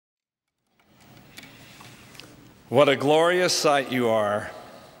What a glorious sight you are.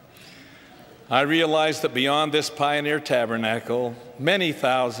 I realize that beyond this pioneer tabernacle, many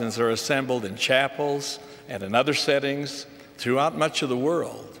thousands are assembled in chapels and in other settings throughout much of the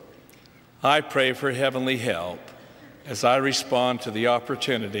world. I pray for heavenly help as I respond to the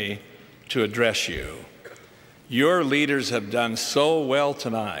opportunity to address you. Your leaders have done so well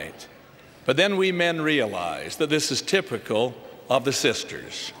tonight, but then we men realize that this is typical of the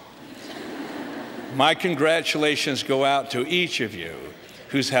sisters. My congratulations go out to each of you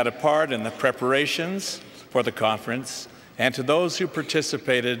who's had a part in the preparations for the conference and to those who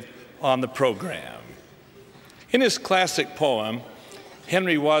participated on the program. In his classic poem,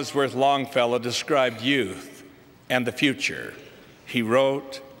 Henry Wadsworth Longfellow described youth and the future. He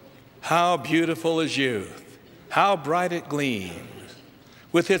wrote, "How beautiful is youth, how bright it gleams,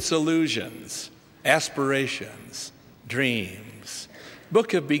 with its illusions, aspirations, dreams,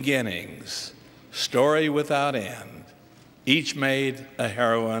 book of beginnings, story without end, each maid a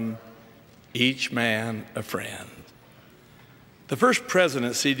heroine, each man a friend." The first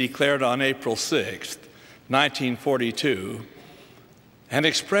presidency declared on April 6, 1942, an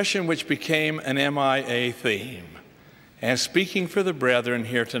expression which became an MIA theme. And speaking for the brethren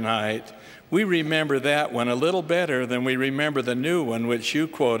here tonight, we remember that one a little better than we remember the new one which you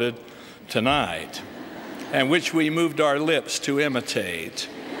quoted tonight, and which we moved our lips to imitate.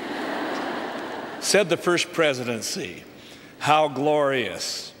 Said the first presidency, "How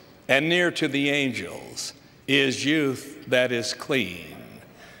glorious and near to the angels is youth that is clean.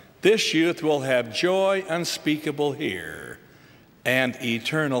 This youth will have joy unspeakable here and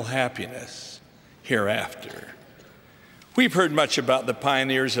eternal happiness hereafter." We've heard much about the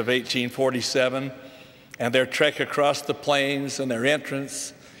pioneers of 1847 and their trek across the plains and their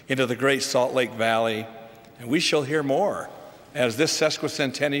entrance into the Great Salt Lake Valley, and we shall hear more as this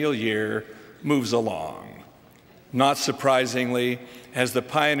sesquicentennial year moves along. Not surprisingly, as the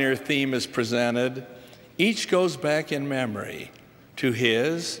pioneer theme is presented, each goes back in memory to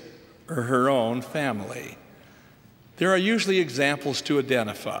his or her own family. There are usually examples to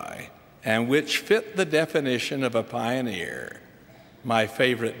identify and which fit the definition of a pioneer, my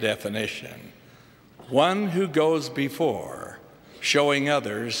favorite definition: one who goes before, showing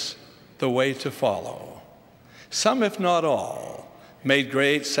others the way to follow. Some, if not all, made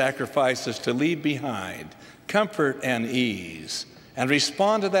great sacrifices to leave behind comfort and ease and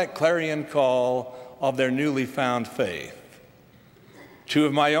respond to that clarion call of their newly found faith. Two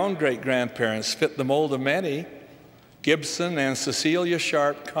of my own great-grandparents fit the mold of many. Gibson and Cecilia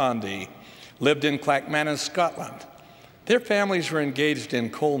Sharp Condy lived in Clackmannan, Scotland. Their families were engaged in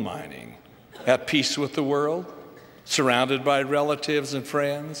coal mining, at peace with the world, surrounded by relatives and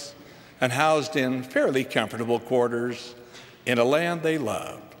friends, and housed in fairly comfortable quarters in a land they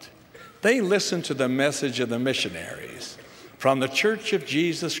loved. They listened to the message of the missionaries from the Church of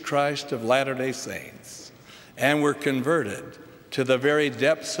Jesus Christ of Latter-day Saints and were converted to the very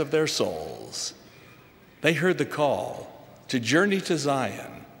depths of their souls. They heard the call to journey to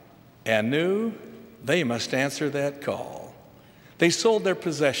Zion and knew they must answer that call. They sold their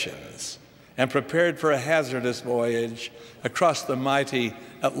possessions and prepared for a hazardous voyage across the mighty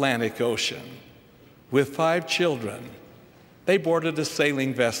Atlantic Ocean. With 5 children, they boarded a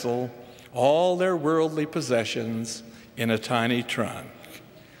sailing vessel, all their worldly possessions in a tiny trunk.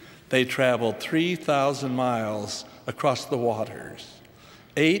 They traveled 3,000 miles across the waters,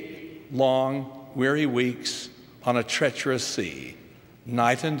 8 long, weary weeks on a treacherous sea,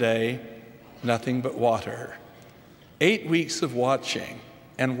 night and day, nothing but water. 8 weeks of watching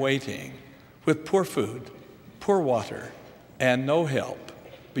and waiting with poor food, poor water, and no help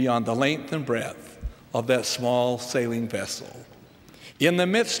beyond the length and breadth of that small sailing vessel. In the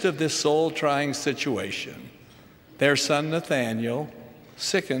midst of this soul-trying situation, their son Nathaniel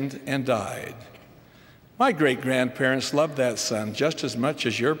sickened and died. My great-grandparents loved that son just as much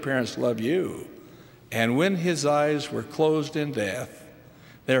as your parents love you. And when his eyes were closed in death,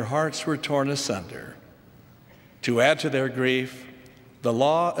 their hearts were torn asunder. To add to their grief, the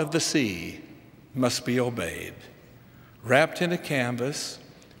law of the sea must be obeyed. Wrapped in a canvas,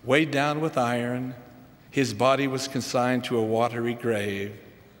 weighed down with iron, his body was consigned to a watery grave.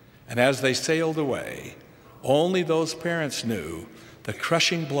 And as they sailed away, only those parents knew the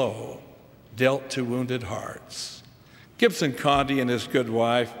crushing blow dealt to wounded hearts. Gibson Condy and his good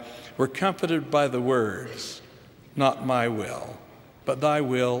wife were comforted by the words, "Not my will, but thy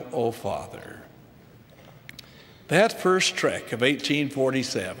will, O Father." That first trek of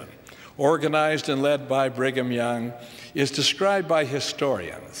 1847, organized and led by Brigham Young, is described by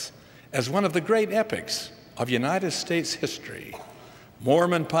historians as one of the great epics of United States history.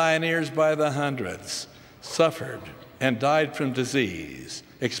 Mormon pioneers by the hundreds suffered and died from disease,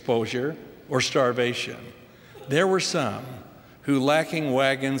 exposure, or starvation. There were some who, lacking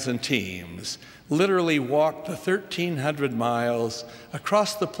wagons and teams, literally walked the 1,300 miles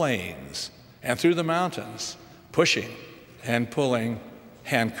across the plains and through the mountains, pushing and pulling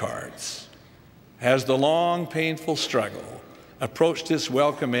handcarts. As the long, painful struggle approached its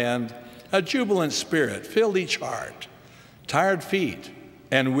welcome end, a jubilant spirit filled each heart. Tired feet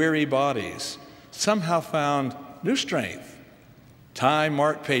and weary bodies somehow found new strength.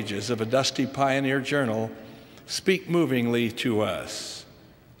 Time-marked pages of a dusty pioneer journal speak movingly to us.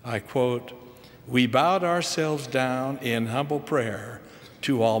 I quote, "We bowed ourselves down in humble prayer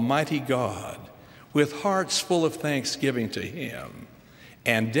to Almighty God with hearts full of thanksgiving to Him,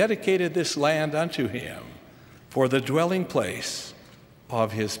 and dedicated this land unto Him for the dwelling place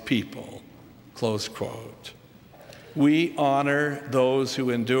of His people." Close quote. We honor those who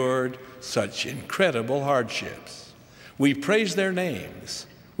endured such incredible hardships. We praise their names.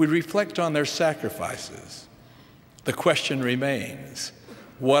 We reflect on their sacrifices. The question remains,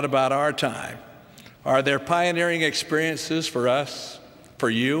 what about our time? Are there pioneering experiences for us, for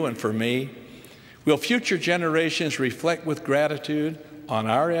you, and for me? Will future generations reflect with gratitude on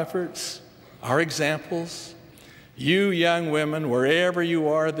our efforts, our examples? You young women, wherever you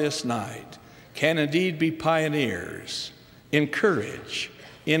are this night, can indeed be pioneers in courage,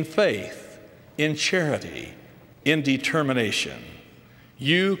 in faith, in charity, in determination.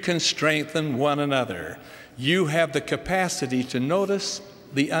 You can strengthen one another. You have the capacity to notice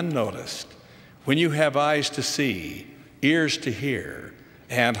the unnoticed. When you have eyes to see, ears to hear,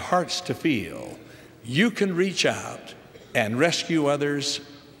 and hearts to feel, you can reach out and rescue others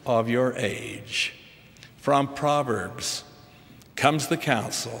of your age. From Proverbs comes the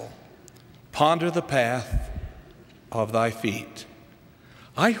counsel, ponder the path of thy feet.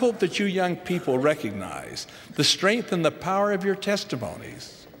 I hope that you young people recognize the strength and the power of your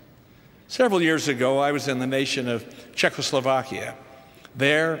testimonies. Several years ago, I was in the nation of Czechoslovakia.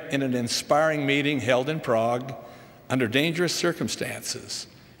 There, in an inspiring meeting held in Prague, under dangerous circumstances,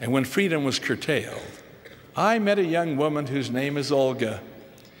 and when freedom was curtailed, I met a young woman whose name is Olga.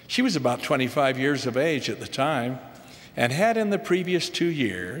 She was about 25 years of age at the time and had in the previous 2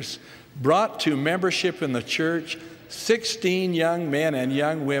 years brought to membership in the church 16 young men and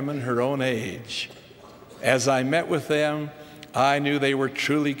young women her own age. As I met with them, I knew they were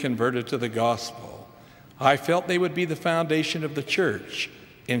truly converted to the gospel. I felt they would be the foundation of the church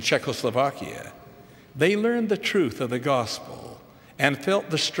in Czechoslovakia. They learned the truth of the gospel and felt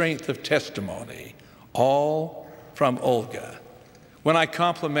the strength of testimony, all from Olga. When I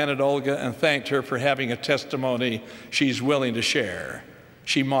complimented Olga and thanked her for having a testimony she's willing to share,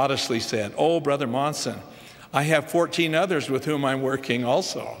 she modestly said, "Oh, Brother Monson, I have 14 others with whom I'm working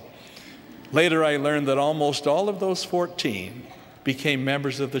also." Later, I learned that almost all of those 14 became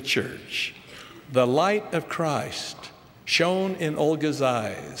members of the church. The light of Christ shone in Olga's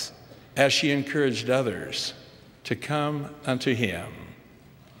eyes as she encouraged others to come unto Him.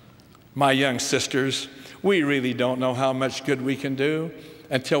 My young sisters, we really don't know how much good we can do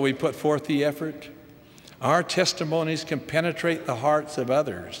until we put forth the effort. Our testimonies can penetrate the hearts of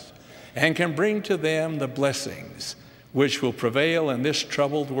others and can bring to them the blessings which will prevail in this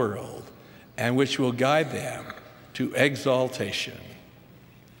troubled world and which will guide them to exaltation.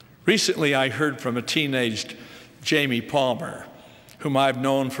 Recently, I heard from a teenaged Jamie Palmer, whom I've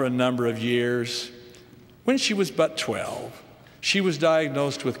known for a number of years. When she was but 12, she was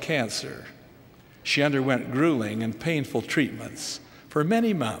diagnosed with cancer. She underwent grueling and painful treatments for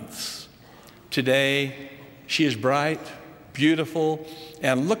many months. Today, she is bright, beautiful,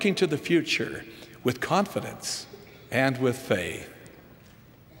 and looking to the future with confidence and with faith.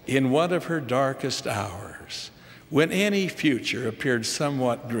 In one of her darkest hours, when any future appeared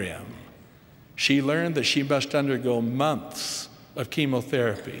somewhat grim, she learned that she must undergo months of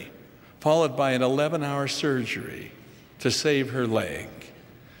chemotherapy, followed by an 11-hour surgery to save her leg.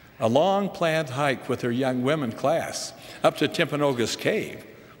 A long-planned hike with her young women class up to Timpanogos Cave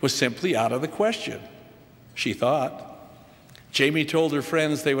was simply out of the question, she thought. Jamie told her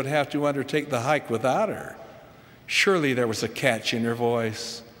friends they would have to undertake the hike without her. Surely there was a catch in her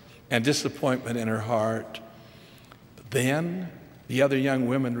voice and disappointment in her heart. But then the other young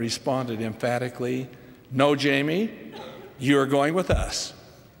women responded emphatically, "No, Jamie, you are going with us."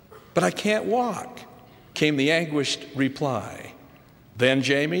 "But I can't walk," came the anguished reply. "Then,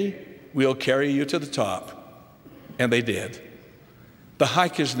 Jamie, we'll carry you to the top." And they did. The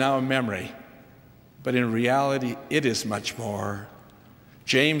hike is now a memory, but in reality, it is much more.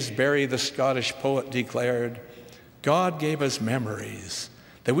 James Barrie, the Scottish poet, declared, "God gave us memories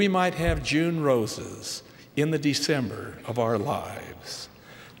that we might have June roses in the December of our lives.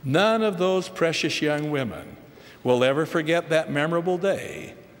 None of those precious young women will ever forget that memorable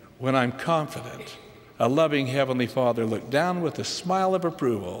day when I'm confident a loving Heavenly Father looked down with a smile of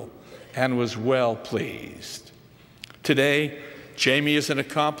approval and was well pleased. Today, Jamie is an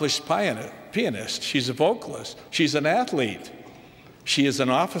accomplished pianist. She's a vocalist. She's an athlete. She is an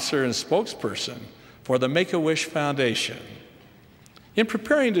officer and spokesperson for the Make-A-Wish Foundation. In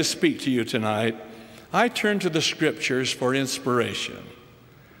preparing to speak to you tonight, I turned to the scriptures for inspiration.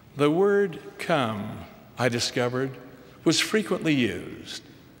 The word come, I discovered, was frequently used.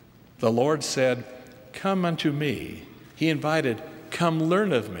 The Lord said, "Come unto me." He invited, "Come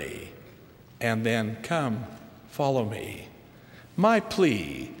learn of me," and then, "Come, follow me." My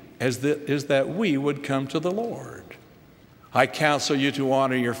plea is that we would come to the Lord. I counsel you to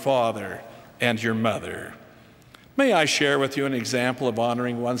honor your father and your mother. May I share with you an example of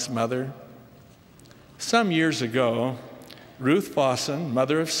honoring one's mother? Some years ago, Ruth Fossen,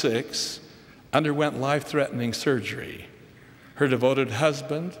 mother of 6, underwent life-threatening surgery. Her devoted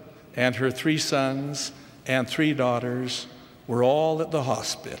husband and her 3 sons and 3 daughters were all at the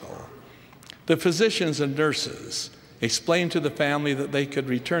hospital. The physicians and nurses explained to the family that they could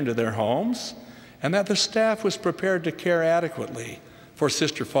return to their homes and that the staff was prepared to care adequately for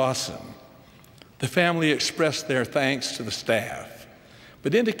Sister Fossen. The family expressed their thanks to the staff,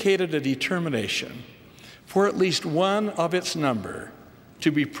 but indicated a determination for at least one of its number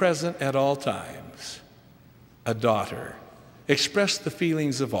to be present at all times. A daughter expressed the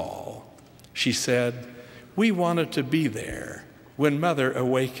feelings of all. She said, "We wanted to be there when Mother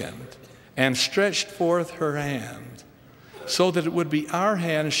awakened and stretched forth her hand, so that it would be our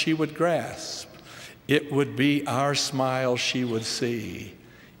hand she would grasp. It would be our smile she would see.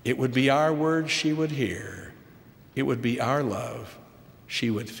 It would be our words she would hear. It would be our love she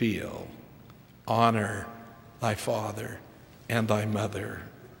would feel. Honor thy father and thy mother."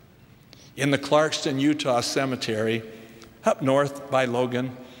 In the Clarkston, Utah cemetery, up north by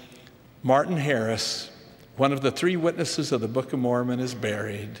Logan, Martin Harris, one of the 3 witnesses of the Book of Mormon, is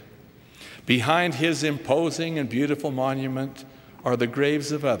buried. Behind his imposing and beautiful monument are the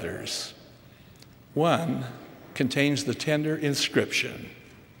graves of others. One contains the tender inscription,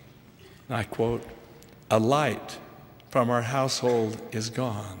 and I quote, "A light from our household is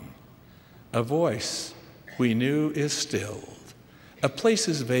gone. A voice we knew is stilled. A place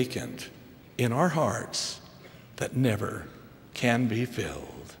is vacant in our hearts that never can be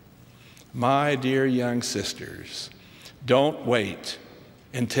filled." My dear young sisters, don't wait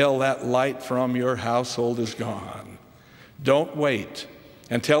until that light from your household is gone. Don't wait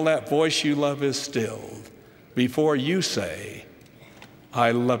until that voice you love is stilled before you say,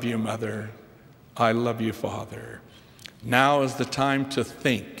 "I love you, Mother. I love you, Father." Now is the time to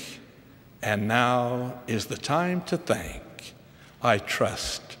think, and now is the time to thank. I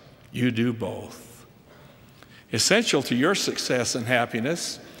trust you do both. Essential to your success and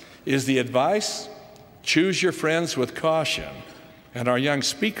happiness is the advice, choose your friends with caution, and our young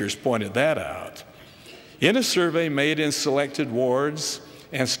speakers pointed that out. In a survey made in selected wards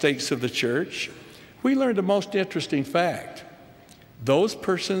and stakes of the church, we learned a most interesting fact. Those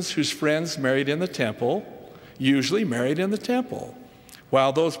persons whose friends married in the temple usually married in the temple,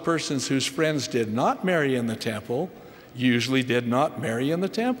 while those persons whose friends did not marry in the temple usually did not marry in the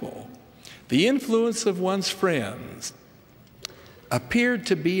temple. The influence of one's friends appeared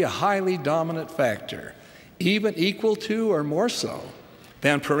to be a highly dominant factor, even equal to or more so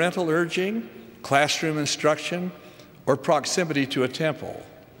than parental urging, classroom instruction, or proximity to a temple.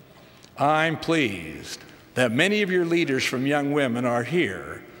 I'm pleased that many of your leaders from Young Women are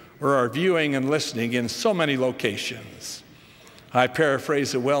here or are viewing and listening in so many locations. I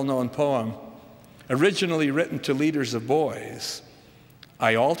paraphrase a well-known poem originally written to leaders of boys.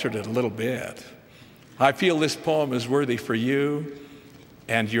 I altered it a little bit. I feel this poem is worthy for you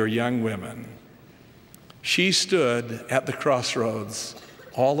and your young women. She stood at the crossroads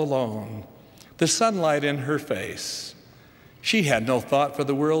all alone, the sunlight in her face. She had no thought for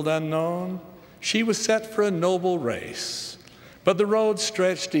the world unknown. She was set for a noble race. But the road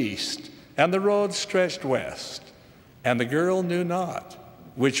stretched east, and the road stretched west, and the girl knew not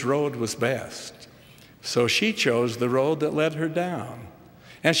which road was best. So she chose the road that led her down,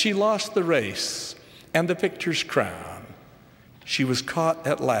 and she lost the race and the victor's crown. She was caught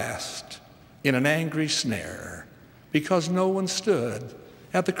at last in an angry snare, because no one stood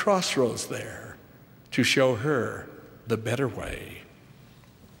at the crossroads there to show her the better way.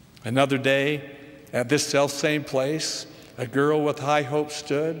 Another day, at this selfsame place, a girl with high hopes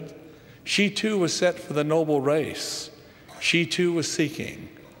stood. She too was set for the noble race. She too was seeking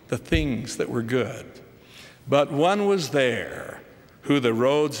the things that were good. But one was there who the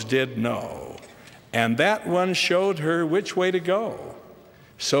roads did know, and that one showed her which way to go.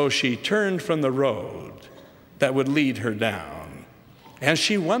 So she turned from the road that would lead her down, and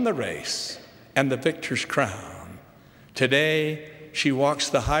she won the race and the victor's crown. Today she walks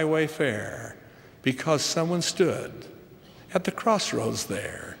the highway fair because someone stood at the crossroads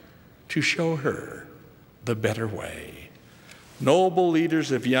there to show her the better way. Noble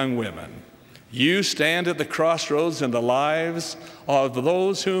leaders of young women, you stand at the crossroads in the lives of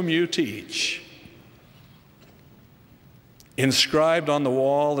those whom you teach. Inscribed on the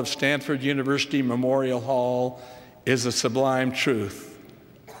wall of Stanford University Memorial Hall is a sublime truth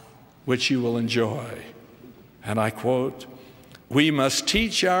which you will enjoy. And I quote, "We must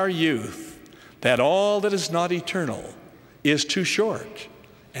teach our youth that all that is not eternal is too short,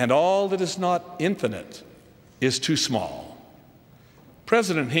 and all that is not infinite is too small."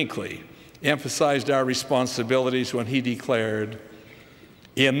 President Hinckley emphasized our responsibilities when he declared,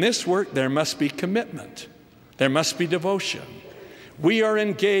 "In this work there must be commitment, there must be devotion. We are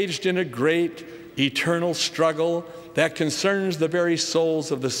engaged in a great eternal struggle that concerns the very souls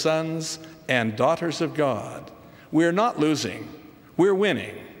of the sons and daughters of God. We're not losing, we're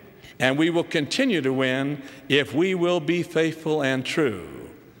winning, and we will continue to win if we will be faithful and true.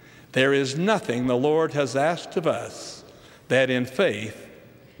 There is nothing the Lord has asked of us that in faith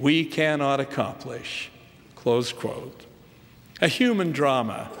we cannot accomplish." Close quote. A human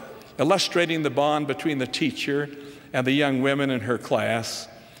drama illustrating the bond between the teacher and the young women in her class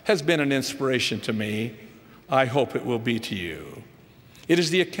has been an inspiration to me. I hope it will be to you. It is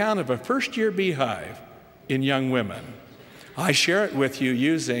the account of a first-year beehive in young women. I share it with you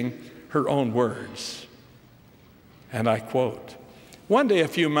using her own words. And I quote, "One day a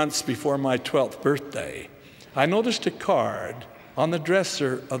few months before my 12th birthday, I noticed a card on the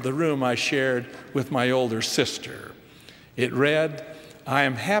dresser of the room I shared with my older sister. It read, 'I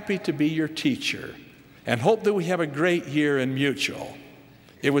am happy to be your teacher and hope that we have a great year in Mutual.'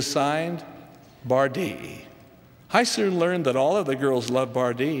 It was signed, Bardee." I soon learned that all of the girls loved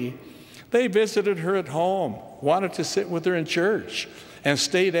Bardee. They visited her at home, wanted to sit with her in church, and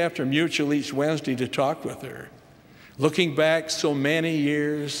stayed after Mutual each Wednesday to talk with her. Looking back so many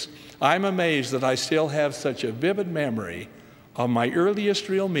years, I'm amazed that I still have such a vivid memory of my earliest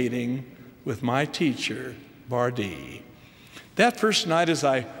real meeting with my teacher, Bardee. That first night as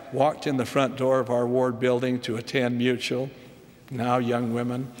I walked in the front door of our ward building to attend Mutual, now young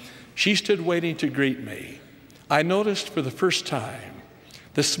women, she stood waiting to greet me. I noticed for the first time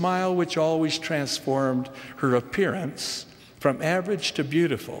the smile which always transformed her appearance from average to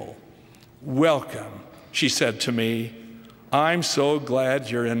beautiful. "Welcome," she said to me. "I'm so glad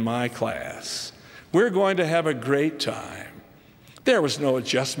you're in my class. We're going to have a great time." There was no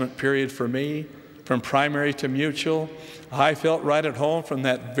adjustment period for me. From primary to Mutual, I felt right at home from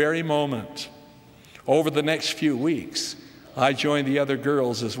that very moment. Over the next few weeks, I joined the other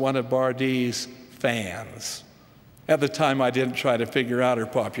girls as one of Bardee's fans. At the time, I didn't try to figure out her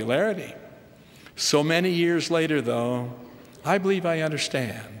popularity. So many years later, though, I believe I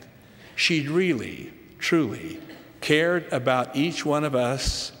understand. She really, truly cared about each one of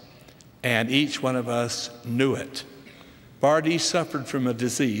us, and each one of us knew it. Bardee suffered from a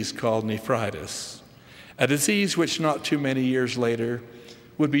disease called nephritis, a disease which not too many years later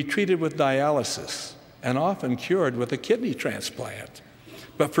would be treated with dialysis and often cured with a kidney transplant.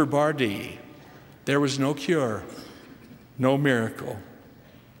 But for Bardee, there was no cure, no miracle.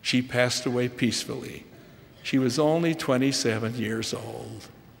 She passed away peacefully. She was only 27 years old.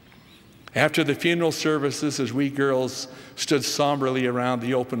 After the funeral services, as we girls stood somberly around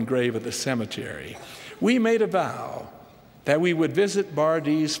the open grave at the cemetery, we made a vow that we would visit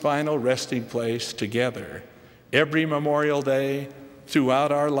Bardee's final resting place together every Memorial Day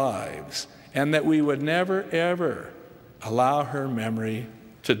throughout our lives, and that we would never, ever allow her memory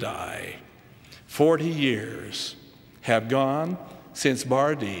to die. 40 years have gone since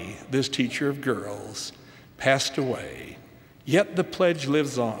Bardee, this teacher of girls, passed away, yet the pledge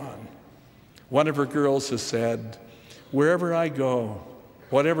lives on. One of her girls has said, "Wherever I go,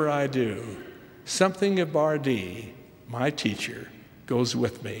 whatever I do, something of Bardee, my teacher, goes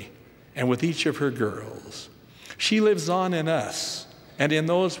with me and with each of her girls. She lives on in us and in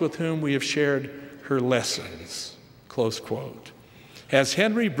those with whom we have shared her lessons." Close quote. As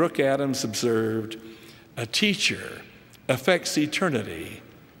Henry Brooke Adams observed, a teacher affects eternity.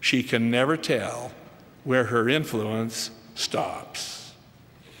 She can never tell where her influence stops.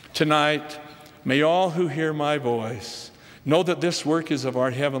 Tonight, may all who hear my voice know that this work is of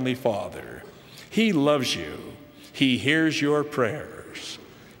our Heavenly Father. He loves you. He hears your prayers.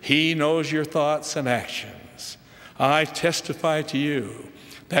 He knows your thoughts and actions. I testify to you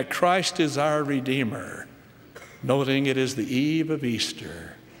that Christ is our Redeemer, noting it is the eve of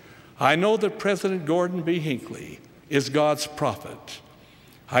Easter. I know that President Gordon B. Hinckley is God's prophet.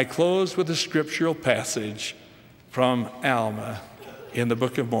 I close with a scriptural passage from Alma in the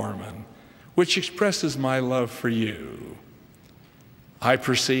Book of Mormon, which expresses my love for you. I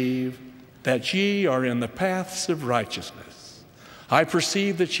perceive that ye are in the paths of righteousness. I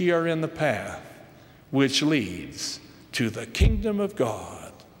perceive that ye are in the path which leads to the kingdom of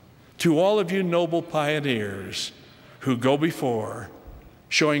God. To all of you noble pioneers who go before,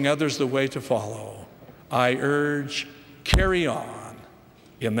 showing others the way to follow, I urge, carry on.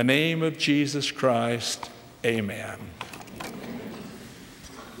 In the name of Jesus Christ, amen.